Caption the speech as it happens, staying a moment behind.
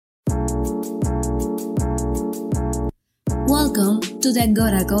Welcome to the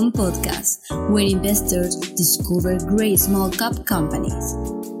Agoracom podcast, where investors discover great small cap companies.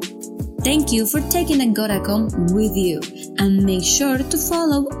 Thank you for taking Agoracom with you, and make sure to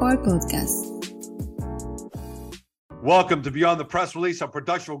follow our podcast. Welcome to Beyond the Press Release, a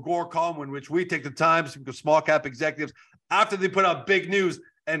production of Agoracom, in which we take the time to speak to small cap executives after they put out big news.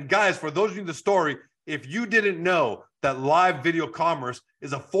 And guys, for those of you in the story, if you didn't know that live video commerce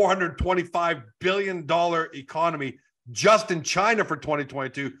is a $425 billion economy just in China for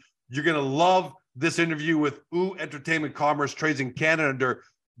 2022, you're going to love this interview with OO Entertainment Commerce, trades in Canada under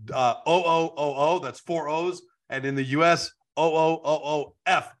OOOO, that's 4 O's, and in the US,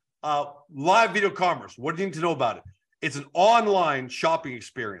 OOOF. Live video commerce, what do you need to know about it? It's an online shopping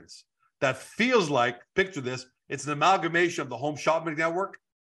experience that feels like, picture this, it's an amalgamation of the Home Shopping Network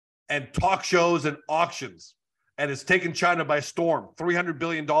and talk shows and auctions. And it's taken China by storm. $300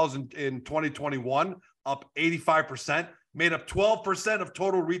 billion in 2021, up 85%, made up 12% of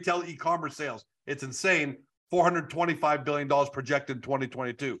total retail e-commerce sales. It's insane. $425 billion projected in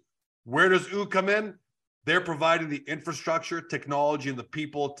 2022. Where does OO come in? They're providing the infrastructure, technology, and the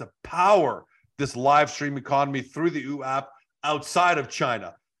people to power this live stream economy through the OO app outside of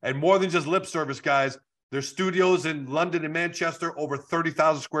China. And more than just lip service, guys, there's studios in London and Manchester, over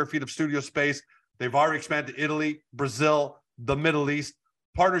 30,000 square feet of studio space. They've already expanded to Italy, Brazil, the Middle East,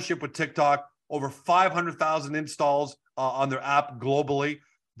 partnership with TikTok, over 500,000 installs on their app globally.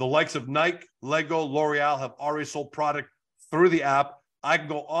 The likes of Nike, Lego, L'Oreal have already sold product through the app. I can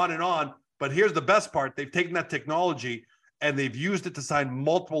go on, but here's the best part. They've taken that technology and they've used it to sign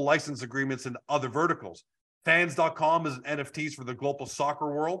multiple license agreements in other verticals. Fans.com is an NFTs for the global soccer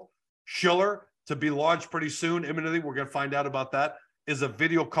world. Schiller, to be launched pretty soon, imminently, we're going to find out about that, is a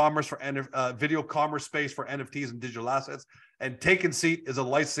video commerce space for NFTs and digital assets. And Taken Seat is a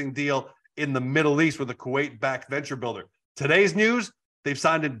licensing deal in the Middle East with a Kuwait-backed venture builder. Today's news, they've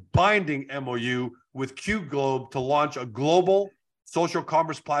signed a binding MOU with Q Globe to launch a global social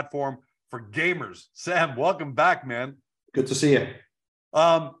commerce platform for gamers. Sam, welcome back, man. Good to see you.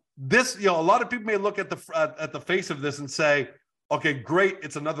 This, a lot of people may look at the face of this and say, okay, great,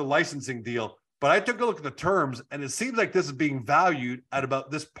 it's another licensing deal. But I took a look at the terms, and it seems like this is being valued at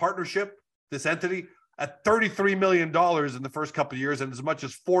about this partnership, this entity, at $33 million in the first couple of years, and as much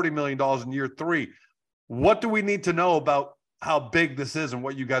as $40 million in year 3. What do we need to know about how big this is and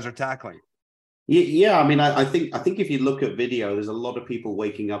what you guys are tackling? Yeah, I mean, I think if you look at video, there's a lot of people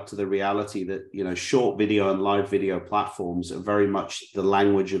waking up to the reality that, short video and live video platforms are very much the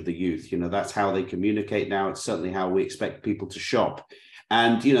language of the youth. That's how they communicate now. It's certainly how we expect people to shop.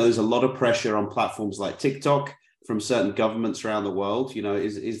 And, there's a lot of pressure on platforms like TikTok from certain governments around the world.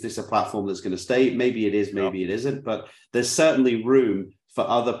 Is this a platform that's going to stay? Maybe it is, maybe it isn't. But there's certainly room for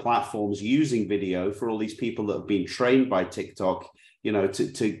other platforms using video for all these people that have been trained by TikTok,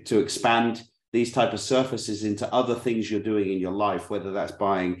 to expand these type of surfaces into other things you're doing in your life, whether that's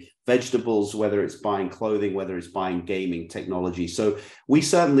buying vegetables, whether it's buying clothing, whether it's buying gaming technology. So we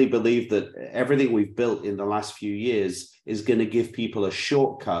certainly believe that everything we've built in the last few years is going to give people a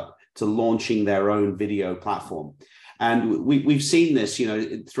shortcut to launching their own video platform. And we've seen this,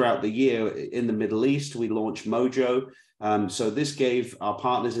 throughout the year in the Middle East. We launched Mojo. So this gave our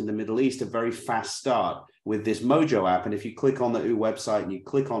partners in the Middle East a very fast start with this Mojo app. And if you click on the OO website and you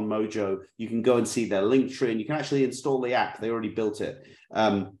click on Mojo, you can go and see their link tree, and you can actually install the app. They already built it.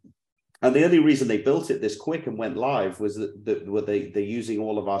 And the only reason they built it this quick and went live was that they're using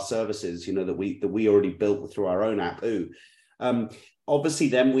all of our services, that we already built through our own app, OO. Obviously,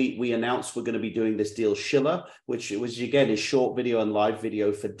 then we announced we're going to be doing this deal, Schiller, which again is short video and live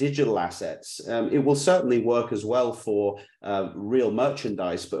video for digital assets. It will certainly work as well for real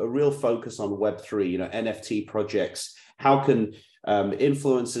merchandise, but a real focus on Web3, NFT projects. How can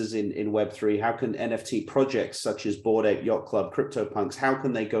influencers in Web3, how can NFT projects such as Bored Ape Yacht Club, CryptoPunks, how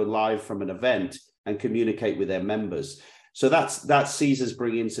can they go live from an event and communicate with their members? So that sees us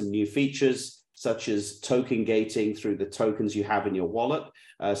bring in some new features, such as token gating through the tokens you have in your wallet,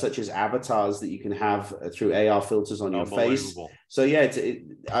 such as avatars that you can have through AR filters on your face. So yeah,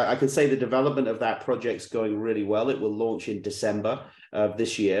 I can say the development of that project's going really well. It will launch in December of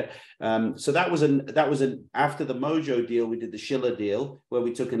this year. So that was after the Mojo deal, we did the Schiller deal, where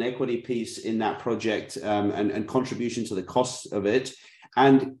we took an equity piece in that project and contribution to the costs of it.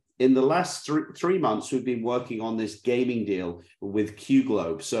 And in the last 3 months, we've been working on this gaming deal with Q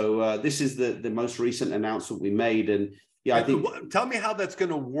Globe. So this is the most recent announcement we made. And yeah, I think... Tell me how that's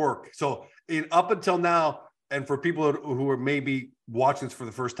going to work. So up until now, and for people who are maybe watching this for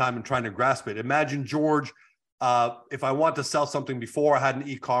the first time and trying to grasp it, imagine, George, if I want to sell something before, I had an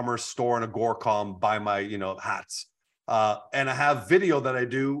e-commerce store and Agoracom buy my, hats. and I have video that I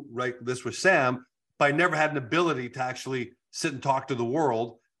do right this with Sam, but I never had an ability to actually sit and talk to the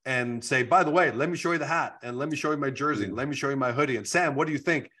world and say, by the way, let me show you the hat, and let me show you my jersey, and let me show you my hoodie. And Sam, what do you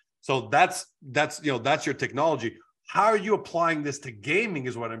think? So that's your technology. How are you applying this to gaming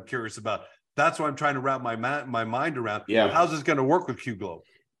is what I'm curious about. That's what I'm trying to wrap my mind around. Yeah. How's this going to work with Q Globe?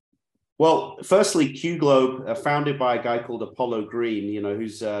 Well, firstly, Q Globe, founded by a guy called Apollo Green,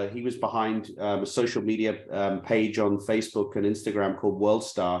 who's he was behind a social media page on Facebook and Instagram called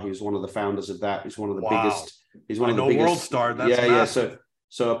WorldStar. He was one of the founders of that. He's one of the biggest. He's one of the biggest. WorldStar. That's massive.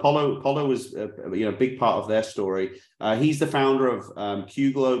 So Apollo was a big part of their story. He's the founder of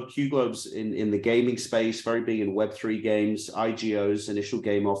Q Globe. Q Globe's in the gaming space, very big in Web3 games, IGOs, initial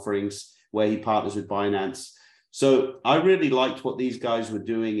game offerings, where he partners with Binance. So I really liked what these guys were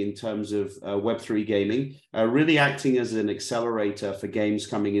doing in terms of Web3 gaming, really acting as an accelerator for games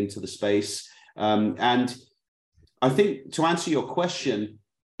coming into the space. And I think to answer your question,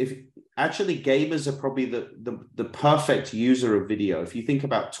 if actually gamers are probably the perfect user of video. If you think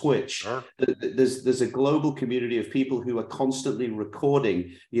about Twitch, sure. there's a global community of people who are constantly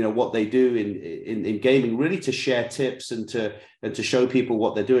recording, what they do in gaming, really to share tips and to show people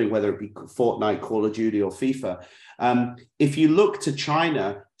what they're doing, whether it be Fortnite, Call of Duty, or FIFA. If you look to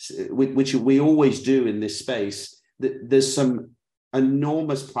China, which we always do in this space, there's some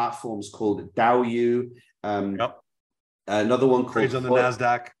enormous platforms called Douyu. Another one called Trades on the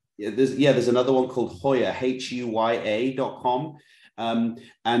NASDAQ. There's another one called Huya, HUYA.com.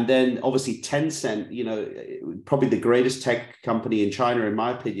 And then obviously Tencent, probably the greatest tech company in China, in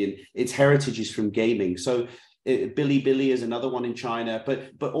my opinion. Its heritage is from gaming. So Bilibili is another one in China,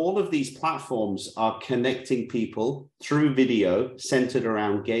 but all of these platforms are connecting people through video centered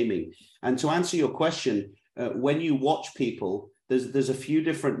around gaming. And to answer your question, when you watch people, there's a few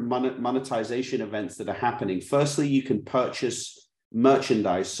different monetization events that are happening. Firstly, you can purchase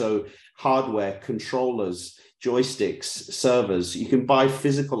merchandise, so hardware, controllers, joysticks, servers. You can buy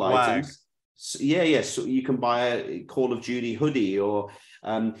physical items. So you can buy a Call of Duty hoodie,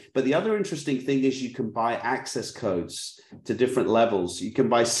 but the other interesting thing is you can buy access codes to different levels. You can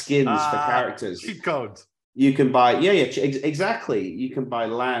buy skins for characters. Cheat codes. You can buy, exactly. You can buy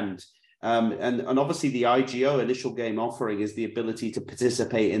land. And obviously the IGO, initial game offering, is the ability to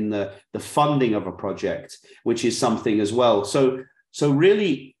participate in the funding of a project, which is something as well. So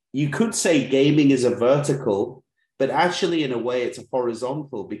really, you could say gaming is a vertical, but actually in a way it's a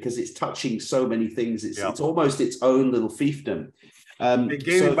horizontal because it's touching so many things. It's almost its own little fiefdom.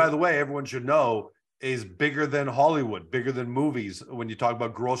 Gaming, by the way, everyone should know, is bigger than Hollywood, bigger than movies when you talk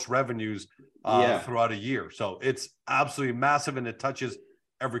about gross revenues throughout a year. So it's absolutely massive, and it touches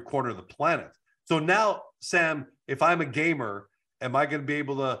every corner of the planet. So now, Sam, if I'm a gamer, am I going to be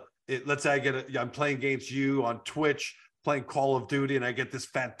able to, let's say I'm playing against you on Twitch, playing Call of Duty, and I get this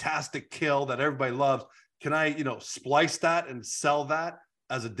fantastic kill that everybody loves. Can I, splice that and sell that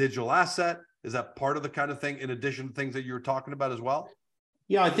as a digital asset? Is that part of the kind of thing, in addition to things that you were talking about as well?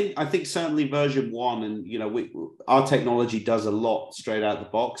 Yeah, I think certainly version 1, and our technology does a lot straight out of the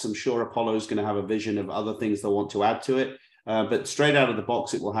box. I'm sure Apollo is going to have a vision of other things they want to add to it. But straight out of the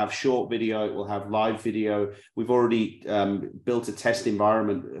box, it will have short video, it will have live video. We've already built a test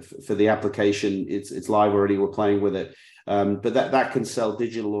environment for the application. It's live already, we're playing with it. But that can sell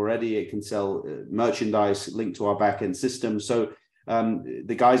digital already. It can sell merchandise linked to our backend system. So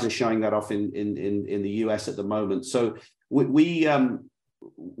the guys are showing that off in the US at the moment. So we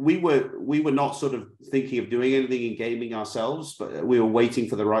were not sort of thinking of doing anything in gaming ourselves, but we were waiting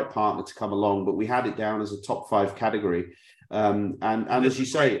for the right partner to come along. But we had it down as a top 5 category. And as you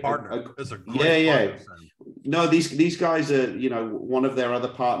say, partner. That's a great partner. No, these guys are, one of their other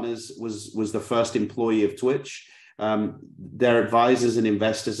partners was the first employee of Twitch. Their advisors and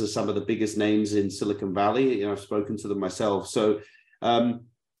investors are some of the biggest names in Silicon Valley. I've spoken to them myself. So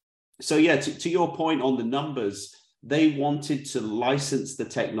to your point on the numbers, they wanted to license the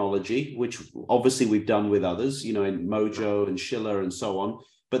technology, which obviously we've done with others, in Mojo and Schiller and so on.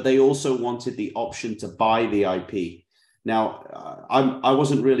 But they also wanted the option to buy the IP. Now, I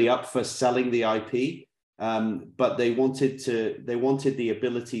wasn't really up for selling the IP, but they wanted the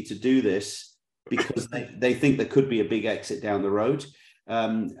ability to do this because they think there could be a big exit down the road.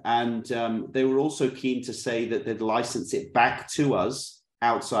 And they were also keen to say that they'd license it back to us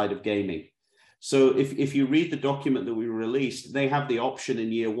outside of gaming. So if you read the document that we released, they have the option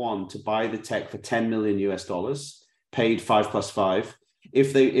in year 1 to buy the tech for $10 million US, paid 5 + 5.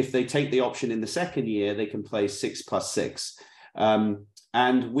 If they take the option in the second year, they can play 6 + 6.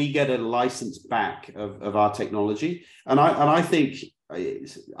 And we get a license back of our technology. And I think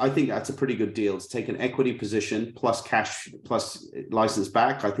I think that's a pretty good deal to take an equity position plus cash plus license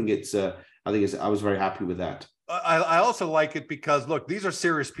back. I think I was very happy with that. I also like it because, look, these are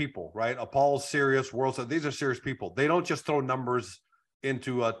serious people, right? Apollo's serious, World. These are serious people. They don't just throw numbers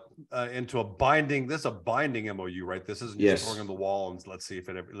into a binding. This is a binding MOU, right? This isn't just throwing on the wall and let's see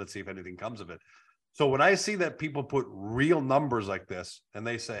if anything comes of it. So when I see that people put real numbers like this and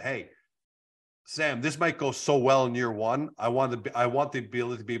they say, hey, Sam, this might go so well in year one. I want the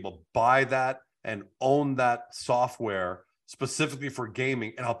ability to be able to buy that and own that software specifically for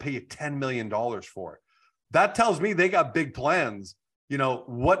gaming, and I'll pay you $10 million for it. That tells me they got big plans. You know,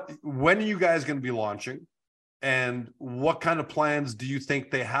 when are you guys going to be launching? And what kind of plans do you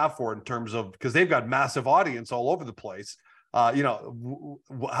think they have for it in terms of, because they've got massive audience all over the place. You know,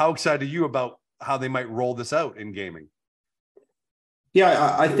 how excited are you about how they might roll this out in gaming?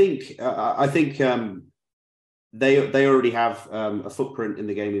 Yeah, I think they already have a footprint in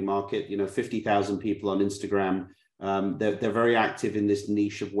the gaming market. You know, 50,000 people on Instagram. They're very active in this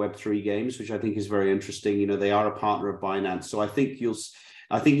niche of Web3 games, which I think is very interesting. You know, they are a partner of Binance, so I think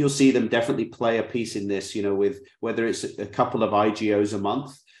you'll see them definitely play a piece in this. You know, with whether it's a couple of IGOs a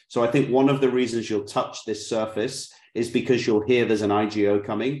month. So I think one of the reasons you'll touch this surface is because you'll hear there's an IGO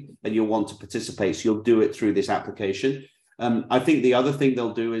coming and you'll want to participate. So you'll do it through this application. I think the other thing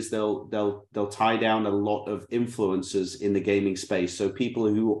they'll do is they'll tie down a lot of influencers in the gaming space. So people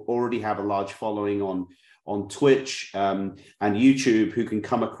who already have a large following on Twitch and YouTube who can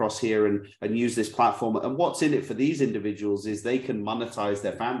come across here and use this platform. And what's in it for these individuals is they can monetize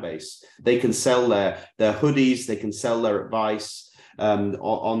their fan base. They can sell their hoodies, they can sell their advice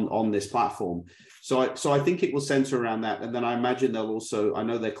on this platform. So I think it will center around that. And then I imagine they'll also, I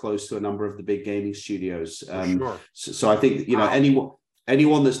know they're close to a number of the big gaming studios. Sure. So I think, you know,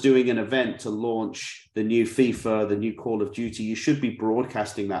 anyone that's doing an event to launch the new FIFA, the new Call of Duty, you should be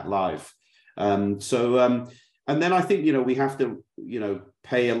broadcasting that live. And then I think, you know, we have to, you know,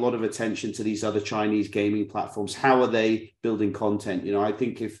 pay a lot of attention to these other Chinese gaming platforms. How are they building content? You know, I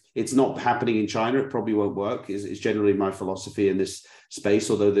think if it's not happening in China, it probably won't work, is generally my philosophy in this space,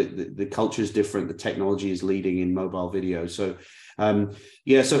 although the culture is different, the technology is leading in mobile video. So, I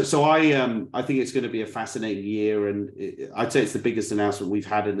think it's going to be a fascinating year. And I'd say it's the biggest announcement we've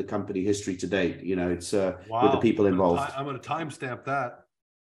had in the company history to date. You know, it's with the people involved. I'm going to timestamp that.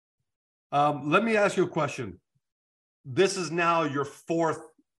 Let me ask you a question. This is now your fourth,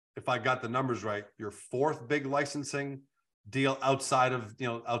 if I got the numbers right, your fourth big licensing deal outside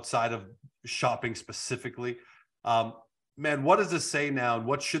of shopping specifically. Man, what does this say now? And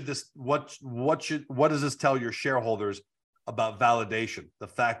what does this tell your shareholders about validation? The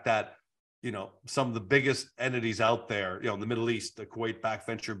fact that, you know, some of the biggest entities out there, you know, in the Middle East, the Kuwait-backed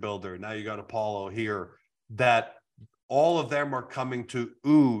venture builder, now you got Apollo here, that all of them are coming to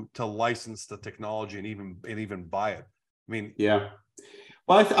license the technology and even buy it. I mean, yeah.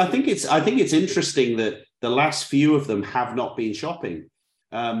 Well, I think it's interesting that the last few of them have not been shopping.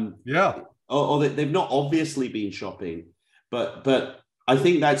 Or they've not obviously been shopping, but I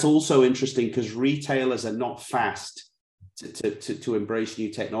think that's also interesting because retailers are not fast to embrace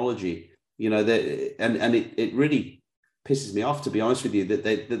new technology. You know, and it really pisses me off, to be honest with you,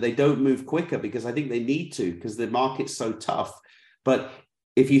 that they don't move quicker, because I think they need to, because the market's so tough. But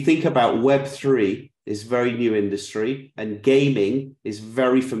if you think about Web3 is very new industry and gaming is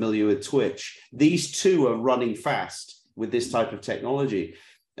very familiar with Twitch, these two are running fast with this type of technology.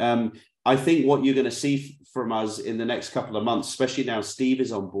 I think what you're going to see from us in the next couple of months, especially now Steve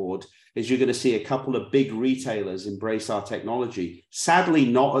is on board, is you're going to see a couple of big retailers embrace our technology. Sadly,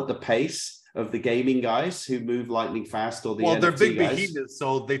 not at the pace of the gaming guys who move lightning fast, or the NFT they're big guys. behemoths,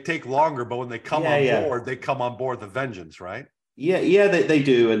 so they take longer, but when they come on board, they come on board with a vengeance, right? Yeah, they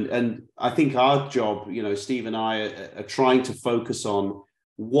do. And I think our job, you know, Steve and I are trying to focus on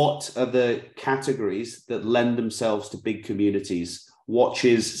what are the categories that lend themselves to big communities: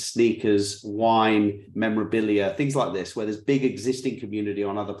 watches, sneakers, wine, memorabilia, things like this, where there's big existing community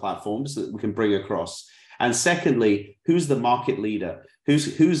on other platforms that we can bring across. And secondly, who's the market leader?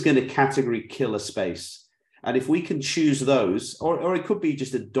 Who's going to category kill a space? And if we can choose those, or it could be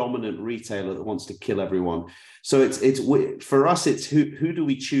just a dominant retailer that wants to kill everyone. So for us, it's who do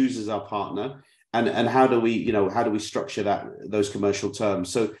we choose as our partner, and how do we structure those commercial terms?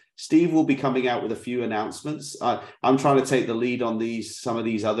 So Steve will be coming out with a few announcements. I'm trying to take the lead on some of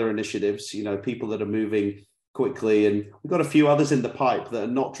these other initiatives, you know, people that are moving quickly, and we've got a few others in the pipe that are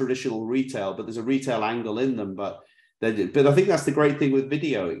not traditional retail, but there's a retail angle in them. But I think that's the great thing with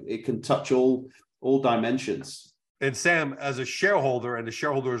video; it can touch all dimensions. And Sam, as a shareholder, and the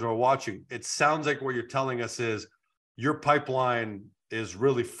shareholders are watching, it sounds like what you're telling us is your pipeline is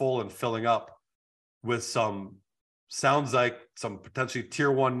really full and filling up with some, sounds like some potentially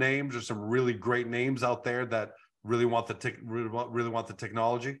tier one names or some really great names out there that really want the really want the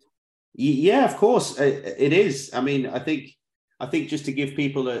technology. Yeah, of course it is. I mean, I think just to give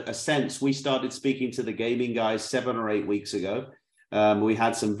people a sense, we started speaking to the gaming guys 7 or 8 weeks ago. We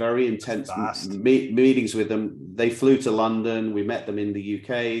had some very intense meetings with them. They flew to London. We met them in the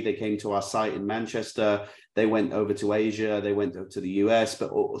UK. They came to our site in Manchester. They went over to Asia. They went to the US.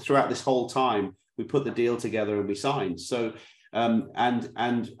 But throughout this whole time, we put the deal together and we signed. So, and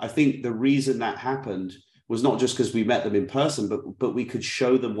I think the reason that happened was not just because we met them in person, but we could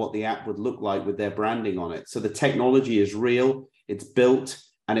show them what the app would look like with their branding on it. So the technology is real, it's built,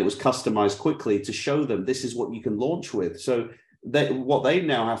 and it was customized quickly to show them this is what you can launch with. So what they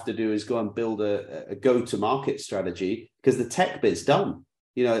now have to do is go and build a go-to-market strategy, because the tech bit's done.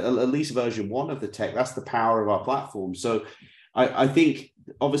 You know, at least version 1 of the tech, that's the power of our platform. So I think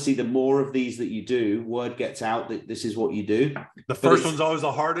obviously the more of these that you do, word gets out that this is what you do. The first one's always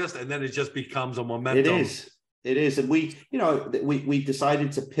the hardest, and then it just becomes a momentum. It is. And we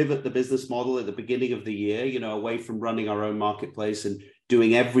decided to pivot the business model at the beginning of the year, you know, away from running our own marketplace and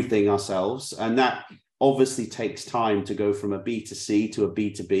doing everything ourselves. And that obviously takes time to go from a B2C to a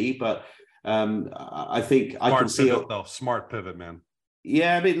B2B. But I think I can see it. Smart pivot, man.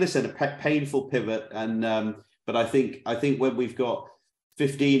 Yeah, I mean, listen, a painful pivot. And but I think when we've got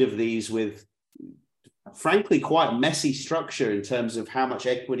 15 of these with, frankly, quite messy structure in terms of how much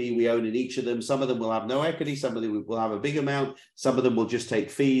equity we own in each of them. Some of them will have no equity. Some of them will have a big amount. Some of them will just take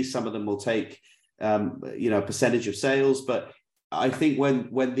fees. Some of them will take, a percentage of sales. But I think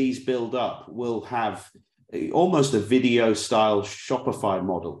when these build up, we'll have almost a video style Shopify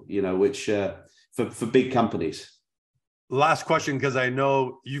model, you know, which for big companies. Last question, because I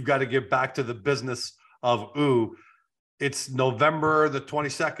know you've got to get back to the business of OOH. It's November the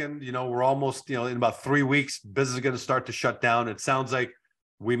 22nd. You know, we're almost, in about 3 weeks, business is going to start to shut down. It sounds like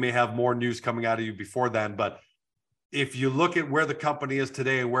we may have more news coming out of you before then. But if you look at where the company is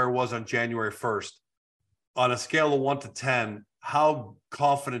today and where it was on January 1st, on a scale of 1 to 10, how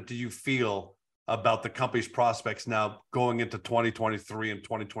confident do you feel about the company's prospects now going into 2023 and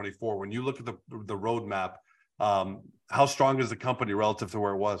 2024? When you look at the roadmap, how strong is the company relative to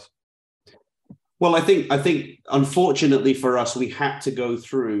where it was? Well, I think unfortunately for us, we had to go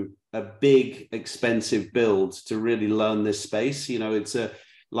through a big, expensive build to really learn this space. You know, it's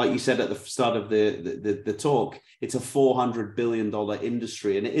like you said at the start of the talk, it's a $400 billion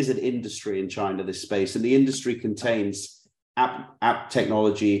industry, and it is an industry in China, this space. And the industry contains app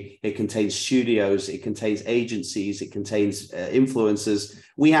technology, it contains studios, it contains agencies, it contains influencers.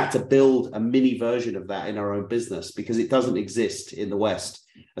 We had to build a mini version of that in our own business because it doesn't exist in the West,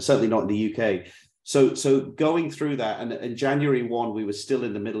 certainly not in the UK. So going through that, and January 1, we were still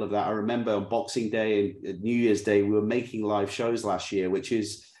in the middle of that. I remember on Boxing Day and New Year's Day, we were making live shows last year, which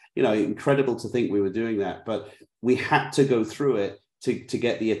is, incredible to think we were doing that. But we had to go through it to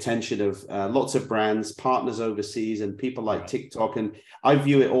get the attention of lots of brands, partners overseas, and people like TikTok. And I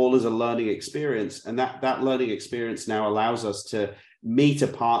view it all as a learning experience. And that learning experience now allows us to meet a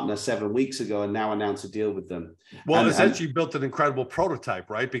partner 7 weeks ago and now announce a deal with them. Well, essentially you built an incredible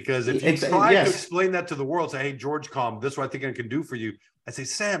prototype, right? Because if you try to explain that to the world, say, hey, GeorgeCom, this is what I think I can do for you. I say,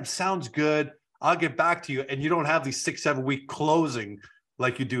 Sam, sounds good. I'll get back to you. And you don't have these 6-7 week closing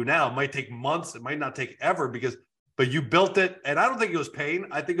like you do now. It might take months. It might not take ever but you built it. And I don't think it was pain.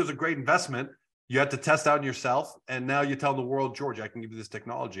 I think it was a great investment. You had to test out yourself, and now you tell the world, George, I can give you this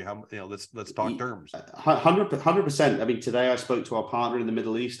technology. Let's talk terms. 100%. I mean, today I spoke to our partner in the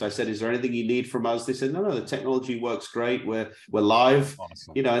Middle East. I said, "Is there anything you need from us?" They said, "No, the technology works great. We're live."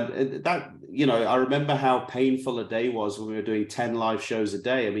 Awesome. And that I remember how painful a day was when we were doing 10 live shows a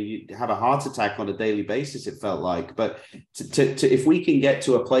day. I mean, you have a heart attack on a daily basis. It felt like, but if we can get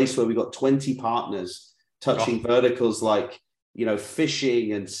to a place where we got 20 partners touching verticals like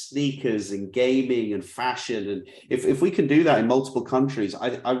fishing and sneakers and gaming and fashion, and if we can do that in multiple countries,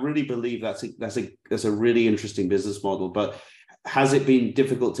 I really believe that's a really interesting business model. But has it been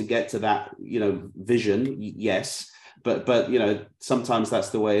difficult to get to that vision? Yes, but sometimes that's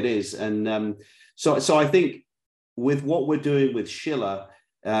the way it is. And so I think with what we're doing with Schiller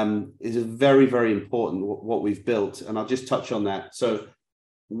is very, very important what we've built, and I'll just touch on that. So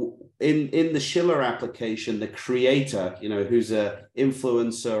in the Schiller application, the creator, who's a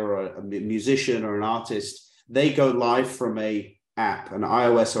influencer or a musician or an artist, they go live from an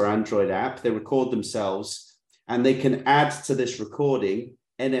iOS or Android app. They record themselves, and they can add to this recording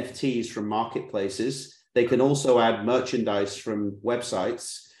NFTs from marketplaces. They can also add merchandise from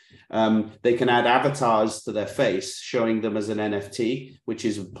websites. They can add avatars to their face, showing them as an NFT, which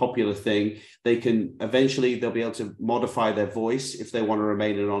is a popular thing. They'll be able to modify their voice if they want to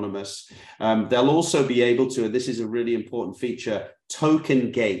remain anonymous. They'll also be able to, and this is a really important feature,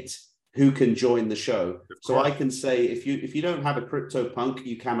 token gate who can join the show. So I can say, if you don't have a CryptoPunk,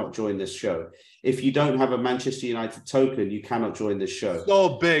 you cannot join this show. If you don't have a Manchester United token, you cannot join this show.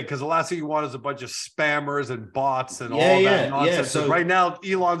 So big, because the last thing you want is a bunch of spammers and bots and all that nonsense. Yeah. So right now,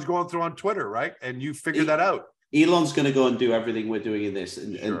 Elon's going through on Twitter, right? And you figured that out. Elon's going to go and do everything we're doing in this,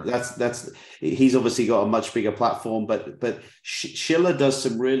 and that's he's obviously got a much bigger platform. But Schiller does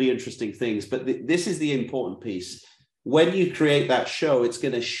some really interesting things. But this is the important piece. When you create that show, it's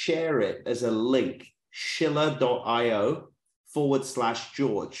going to share it as a link,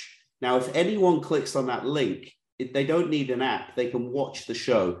 schiller.io/George. Now, if anyone clicks on that link, they don't need an app. They can watch the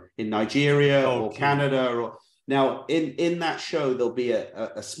show in Nigeria or Canada. Now, in that show, there'll be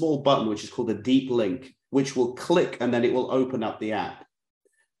a small button, which is called a deep link, which will click and then it will open up the app.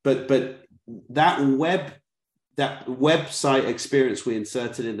 But that website experience we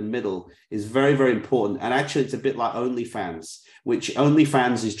inserted in the middle is very, very important. And actually, it's a bit like OnlyFans, which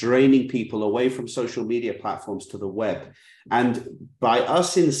OnlyFans is draining people away from social media platforms to the web. And by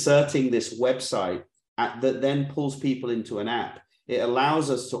us inserting this website that then pulls people into an app, it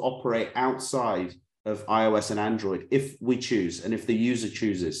allows us to operate outside of iOS and Android if we choose, and if the user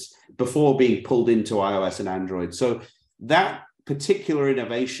chooses, before being pulled into iOS and Android. So that particular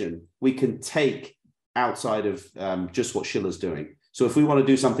innovation we can take outside of just what Schiller's doing. So if we want to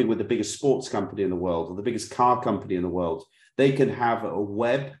do something with the biggest sports company in the world or the biggest car company in the world, they can have a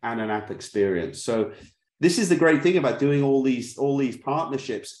web and an app experience. So this is the great thing about doing all these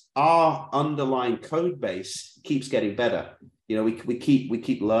partnerships. Our underlying code base keeps getting better. You know, we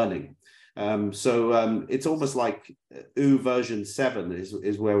keep learning. So it's almost like OO version 7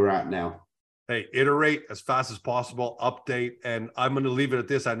 is where we're at now. Hey, iterate as fast as possible, update, and I'm going to leave it at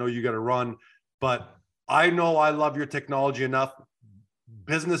this. I know you got to run, but I know I love your technology enough.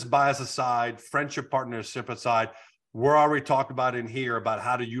 Business bias aside, friendship partnership aside, we're already talking about in here about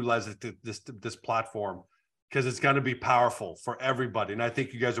how to utilize this platform, because it's going to be powerful for everybody. And I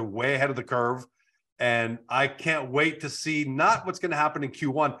think you guys are way ahead of the curve. And I can't wait to see not what's going to happen in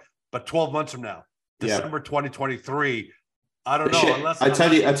Q1, but 12 months from now, December 2023. I don't know. I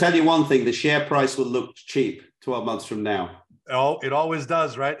tell you one thing: the share price will look cheap 12 months from now. Oh, it always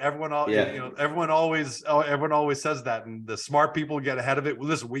does, right? Everyone always says that, and the smart people get ahead of it. Well,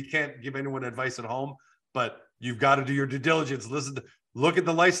 listen, we can't give anyone advice at home, but you've got to do your due diligence. Look at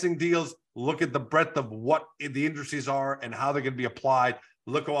the licensing deals. Look at the breadth of what the industries are and how they're going to be applied.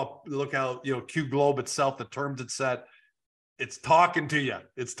 Look how Q Globe itself, the terms it set. It's talking to you.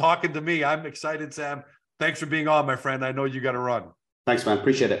 It's talking to me. I'm excited, Sam. Thanks for being on, my friend. I know you got to run. Thanks, man.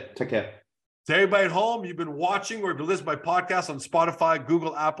 Appreciate it. Take care. To everybody at home, you've been watching or you've been listening to my podcast on Spotify,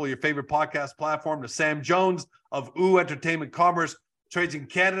 Google, Apple, your favorite podcast platform. To Sam Jones of OO Entertainment Commerce, trades in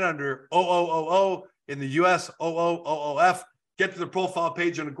Canada under OOOO, in the US, OOOF. Get to the profile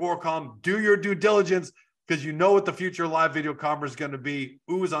page on Agoracom. Do your due diligence, because you know what the future of live video commerce is going to be.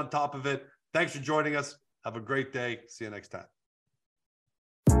 OO is on top of it. Thanks for joining us. Have a great day. See you next time.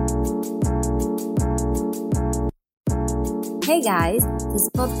 Hey guys, this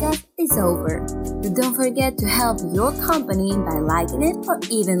podcast is over. But don't forget to help your company by liking it or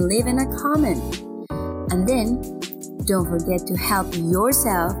even leaving a comment. And then, don't forget to help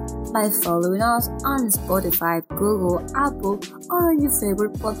yourself by following us on Spotify, Google, Apple, or on your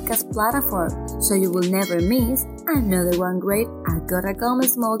favorite podcast platform, so you will never miss another one great Agoracom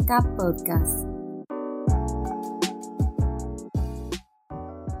Small Cap podcast.